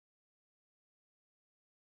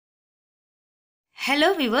Hello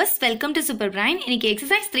viewers, welcome to Super Brain. இன்னைக்கு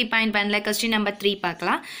exercise 3.1 question number 3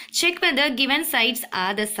 பார்க்கலாம். Check whether given sides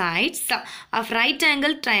are the sides of right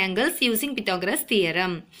angle triangles using Pythagoras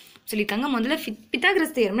theorem. சொல்லிருக்காங்க. முதல்ல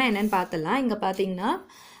Pythagoras theoremனா என்னன்னு பார்த்தலாம். இங்க பாத்தீங்கன்னா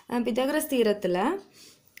Pythagoras theorத்துல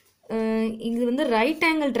இது வந்து ரைட்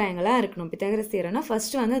ஆங்கிள் ட்ரையாங்கிளாக இருக்கணும். Pythagoras theoremனா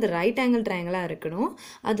ஃபர்ஸ்ட் வந்து அது ரைட் ஆங்கிள் ட்ரையாங்கிளாக இருக்கணும்.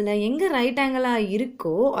 அதில் எங்கே ரைட் ஆங்கிளாக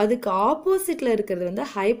இருக்கோ அதுக்கு ஆப்போசிட்டில் இருக்கிறது வந்து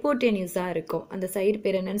ஹைப்போடெனியூஸாக இருக்கும். அந்த சைடு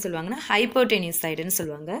பேர் என்னன்னு சொல்லுவாங்கன்னா ஹைப்போடெனியூஸ் சைடுன்னு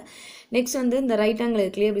சொல்லுவாங்க. நெக்ஸ்ட் வந்து இந்த ரைட் ஆங்கிள்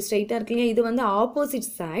இருக்கு இல்லையா, இப்படி ஸ்ட்ரைட்டாக இருக்கு இல்லையா, இது வந்து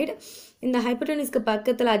ஆப்போசிட் சைடு. இந்த ஹைப்போடெனியூஸ்க்கு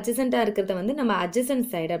பக்கத்தில் அட்ஜசண்ட்டாக இருக்கிறத வந்து நம்ம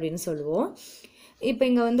அட்ஜசன்ட் சைடு அப்படின்னு சொல்லுவோம். இப்போ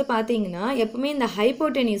இங்கே வந்து பார்த்தீங்கன்னா எப்பவுமே இந்த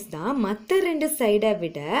ஹைப்போடெனியூஸ் தான் மற்ற ரெண்டு சைடை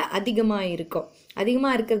விட அதிகமாக இருக்கும்.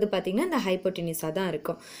 அதிகமாக இருக்கிறது பார்த்தீங்கன்னா இந்த ஹைப்போடெனியூஸாக தான்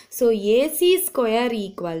இருக்கும். So AC square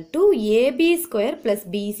equal to AB square plus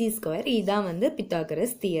PC square, இதுதான் வந்து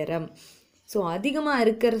பித்தாகரஸ் தியரம். ஸோ அதிகமாக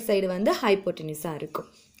இருக்கிற சைடு வந்து ஹைப்போடெனியூஸாக இருக்கும்,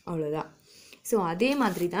 அவ்வளோதான். ஸோ அதே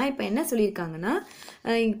மாதிரி தான் இப்போ என்ன சொல்லியிருக்காங்கன்னா,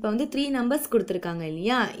 இப்போ வந்து 3 நம்பர்ஸ் கொடுத்துருக்காங்க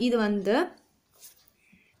இல்லையா, இது வந்து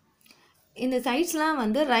இந்த சைட்ஸ்லாம்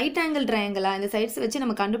வந்து ரைட் ஆங்கிள் ட்ரையாங்கிளா, இந்த சைட்ஸ் வச்சு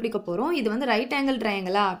நம்ம கண்டுபிடிக்க போகிறோம். இது வந்து ரைட் ஆங்கிள்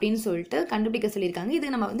ட்ரையாங்கிளா அப்படின்னு சொல்லிட்டு கண்டுபிடிக்க சொல்லியிருக்காங்க.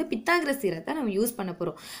 இது நம்ம வந்து பித்தாகரஸ் தியரத்தை நம்ம யூஸ் பண்ண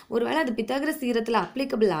போகிறோம். ஒருவேளை அது பித்தாகரஸ் தியரத்தில்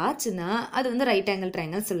அப்ளிகபிள் ஆச்சுன்னா அது வந்து ரைட் ஆங்கிள்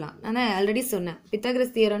ட்ரையாங்கிள் சொல்லலாம். நான் ஆல்ரெடி சொன்னேன்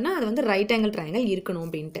பித்தாகரஸ் தியரம்னா அது வந்து ரைட் ஆங்கிள் ட்ரையாங்கிள் இருக்கணும்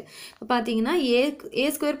அப்படின்ட்டு. இப்போ பார்த்தீங்கன்னா ஏ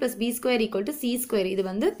square plus B square equal to C square, இது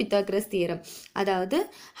வந்து பித்தாகரஸ் தியரம். அதாவது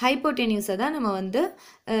ஹைப்போடெனியூஸை தான் நம்ம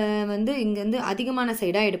வந்து இங்கேருந்து அதிகமான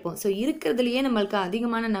சைடாக எடுப்போம். ஸோ இருக்கிறதுலையே நம்மளுக்கு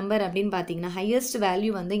அதிகமான நம்பர் அப்படின்னு பார்த்தீங்கன்னா ஹையஸ்ட்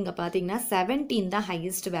வேல்யூ வந்து இங்கே பார்த்தீங்கன்னா 17 தான்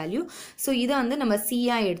ஹையஸ்ட் வேல்யூ. ஸோ இதை வந்து நம்ம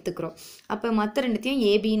சியாக எடுத்துக்கிறோம். அப்போ மற்ற ரெண்டுத்தையும்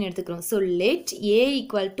ஏபின்னு எடுத்துக்கிறோம். So let A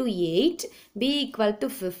equal to 8, B equal to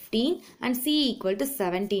 15 and C equal to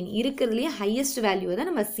 17. இருக்கிறதுலையே ஹையஸ்ட் வேல்யூவை தான்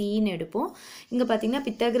நம்ம சின்னு எடுப்போம். இங்கே பார்த்தீங்கன்னா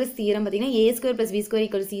பித்தாகரஸ் தியரம் பார்த்தீங்கன்னா ஏ square plus B square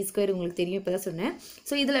equal C square உங்களுக்கு தெரியும், இப்போ தான் சொன்னேன்.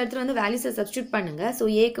 ஸோ இதில் இடத்துல வந்து வேல்யூஸை சப்ஸ்டியூட் பண்ணுங்கள். ஸோ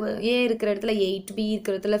ஏ இருக்கிற இடத்துல 8, பி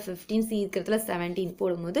இருக்கிற இடத்துல 15, சி இருக்கிறதுல 17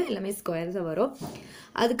 போடும்போது எல்லாமே ஸ்கொயர்ஸ் வரும்.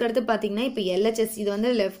 அதுக்கடுத்து பார்த்தீங்கன்னா இப்போ எல்ஹெச்எஸ், இது வந்து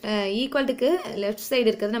லெஃப்ட் ஈக்குவல்ட்டுக்கு லெஃப்ட் சைடு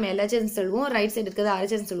இருக்கிறது நம்ம எல்ஹெச்எஸ் சொல்லுவோம், ரைட் சைடு இருக்கிறது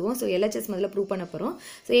ஆர்ஹெச்எஸ் சொல்லுவோம். ஸோ எல்ஹெச்எஸ் முதல்ல ப்ரூவ் பண்ண போகிறோம்.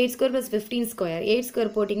 So 8 square plus 15 square, 8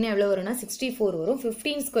 square போட்டிங்கன்னா எவ்வளோ வரும்னா 64 வரும்.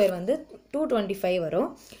 15 ஸ்கொயர் வந்து 225 வரும்.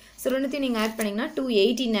 ஸோ ரெண்டுத்தையும் நீங்கள் ஆட் பண்ணிங்கன்னா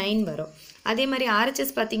 289 வரும். அதே மாதிரி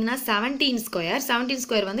ஆர்ஹெச்எஸ் பார்த்தீங்கன்னா 17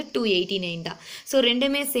 ஸ்கொயர் வந்து 289 தான். ஸோ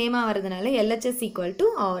ரெண்டுமே சேமாக வரதுனால LHS equal to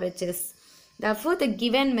RHS. Therefore, the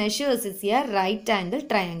given measures is a right angle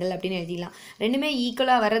triangle அப்படின்னு எழுதிடலாம். ரெண்டுமே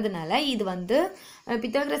ஈக்குவலாக வர்றதுனால இது வந்து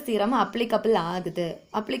பித்தாகரஸ் தியரம் அப்ளிகபிள்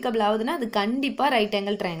ஆகுதுன்னா அது கண்டிப்பாக ரைட்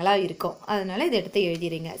ஆங்கிள் ட்ரையாங்கிளாக இருக்கும். அதனால இதை எடுத்து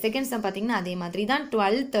எழுதிடுங்க. செகண்ட் சம் பார்த்தீங்கன்னா அதே மாதிரி தான்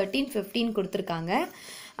 12, 13, 15 கொடுத்துருக்காங்க.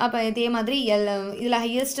 அப்போ இதே மாதிரி இதில்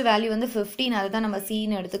ஹையஸ்ட் வேல்யூ வந்து 15, அதை தான் நம்ம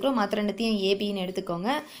சின்னு எடுத்துக்கிறோம். மற்ற ரெண்டுத்தையும் ஏபின்னு எடுத்துக்கோங்க.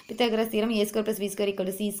 Pythagoras theorem A square plus B square equal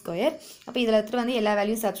to C square. அப்போ இதில் எடுத்துகிட்டு வந்து எல்லா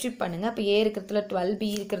வேல்யூயும் சப்ஸ்டியூட் பண்ணுங்கள். அப்போ ஏ இருக்கிறதுல 12, பி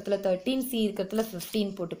இருக்கிறதுல 13, சி இருக்கிறதுல 15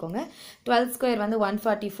 போட்டுக்கோங்க. 12 ஸ்கொயர் வந்து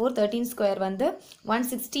 144, 13 ஸ்கொயர் வந்து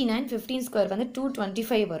 169, 15 ஸ்கொயர் வந்து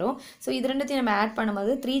 225 வரும். ஸோ இது ரெண்டுத்தையும் நம்ம ஆட்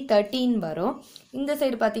பண்ணும்போது 313 வரும். இந்த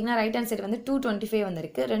சைடு பார்த்தீங்கன்னா ரைட் ஹேண்ட் சைடு வந்து 225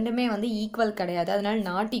 வந்திருக்கு. ரெண்டுமே வந்து ஈக்குவல் கிடையாது, அதனால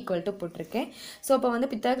நாட் ஈக்குவல் டு போட்டிருக்கேன். ஸோ அப்போ வந்து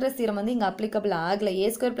பித்தாகரஸ் தியரம் வந்து இங்கே அப்ளிகபிள் ஆகலை. ஏ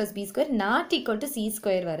square plus B square not equal to C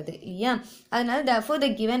square வருது இல்லையா. அதனால therefore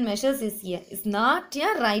the given measures is not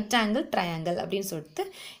a right angle triangle அப்படின்னு சொல்லிட்டு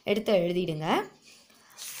எடுத்து எழுதிடுங்க.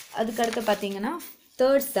 அதுக்கடுத்து பார்த்தீங்கன்னா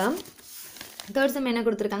தேர்ட் சம் என்ன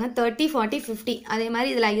கொடுத்துருக்காங்க, 30, 40, 50. அதே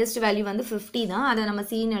மாதிரி இதில் ஹையஸ்ட் வேல்யூ வந்து 50 தான், அதை நம்ம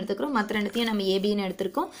சின்னு எடுத்துக்கிறோம். மற்ற ரெண்டுத்தையும் நம்ம ஏபின்னு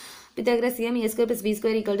எடுத்துருக்கோம். Pythagoras theorem A square plus B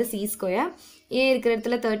square equal to C square. ஏ இருக்கிற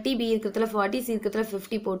இடத்துல 30, பி இருக்கிறதுல 40, சி இருக்கிறதுல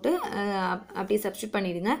 50 போட்டு அப்படியே சப்ஸ்டியூட்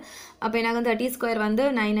பண்ணிடுங்க. அப்போ எனக்கு வந்து 30 ஸ்கொயர் வந்து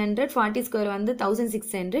 900, 40 ஸ்கொயர் வந்து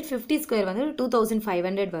 1600, 50 ஸ்கொயர் வந்து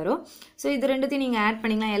 2500 வரும். ஸோ இது ரெண்டுத்தையும் நீங்கள் ஆட்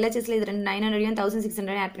பண்ணிக்கலாம். எல்ஹெச்எஸ்ல இது 900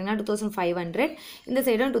 1600 ஆட் பண்ணிங்கன்னா 2500. இந்த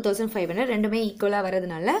சைடும் 2500, ரெண்டுமே ஈக்குவலாக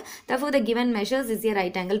வரதுனால therefore the given measures is a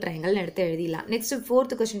right angle triangle எடுத்து எழுதிடலாம். நெக்ஸ்ட்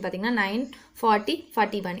ஃபோர்த் கொஸ்டின் பார்த்தீங்கன்னா 9, 40,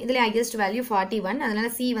 41. இதில் ஹையஸ்ட் வேல்யூ 41, அதனால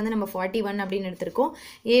சி வந்து நம்ம 41 அப்படின்னு எடுத்திருக்கோம்.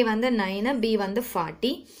 ஏ வந்து 9, பி வந்து 40.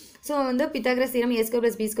 ஸோ வந்து Pythagoras theorem A square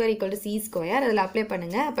plus B square equal to C square, அதில் அப்ளை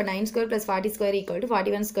பண்ணுங்கள். அப்போ 9 square plus 40 square equal to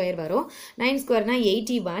 41 square வரும். 9 ஸ்கொயர்னா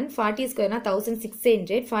 81, 40 ஸ்கொயர்னா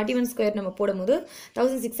 1600, 41 ஸ்கொயர் நம்ம போடும்போது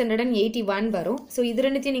 1681 வரும். ஸோ இது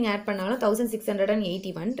ரெண்டுத்தையும் நீங்கள் ஆட் பண்ணாலும்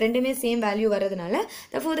 1681, ரெண்டுமே சேம் வேல்யூ வரதுனால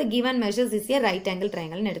therefore the given measures is a right angle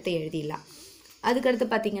triangle எடுத்து எழுதிடலாம். அதுக்கடுத்து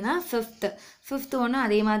பார்த்தீங்கன்னா ஃபிஃப்த் ஒன்று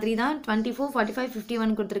அதே மாதிரி தான் 24, 45,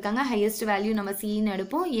 51 கொடுத்துருக்காங்க. ஹையஸ்ட் வேல்யூ நம்ம சின்னு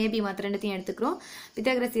எடுப்போம். ஏபி மற்ற ரெண்டுத்தையும் எடுத்துக்கிறோம்.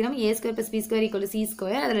 Pythagoras theorem A square plus B square equal to C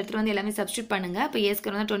square, அதில் எடுத்துகிட்டு வந்து எல்லாமே சப்ஸ்டியூட் பண்ணுங்கள். இப்போ ஏ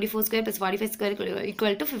ஸ்கொயர் வந்து 24 square plus 45 square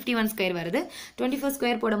equal to 51 square வருது. 24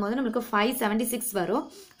 ஸ்கொயர் போடும்போது நம்மளுக்கு 576 வரும்.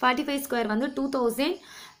 45 ஸ்கொயர் வந்து 2000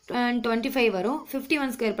 25 வரும்.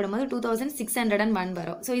 51 ஸ்கொயர் பண்ணும்போது 2601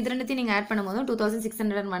 வரும். ஸோ இது ரெண்டுத்தையும் நீங்கள் ஆட் பண்ணும்போது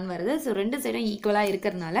 2601 வருது. ஸோ ரெண்டு சைடும் ஈக்குவலாக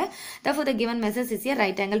இருக்கிறதுனால therefore the given measures is a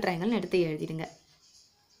right angle triangle எடுத்து எழுதிடுங்க.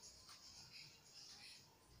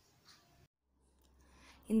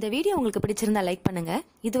 இந்த வீடியோ உங்களுக்கு பிடிச்சிருந்தா லைக் பண்ணுங்க.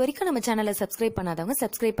 இது வரைக்கும் நம்ம சேனலை சப்ஸ்கிரைப் பண்ணாதவங்க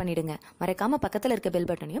சப்ஸ்கிரைப் பண்ணிடுங்க. மறக்காம பக்கத்தில் இருக்க பெல்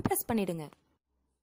பட்டனையும் பிரஸ் பண்ணிடுங்க.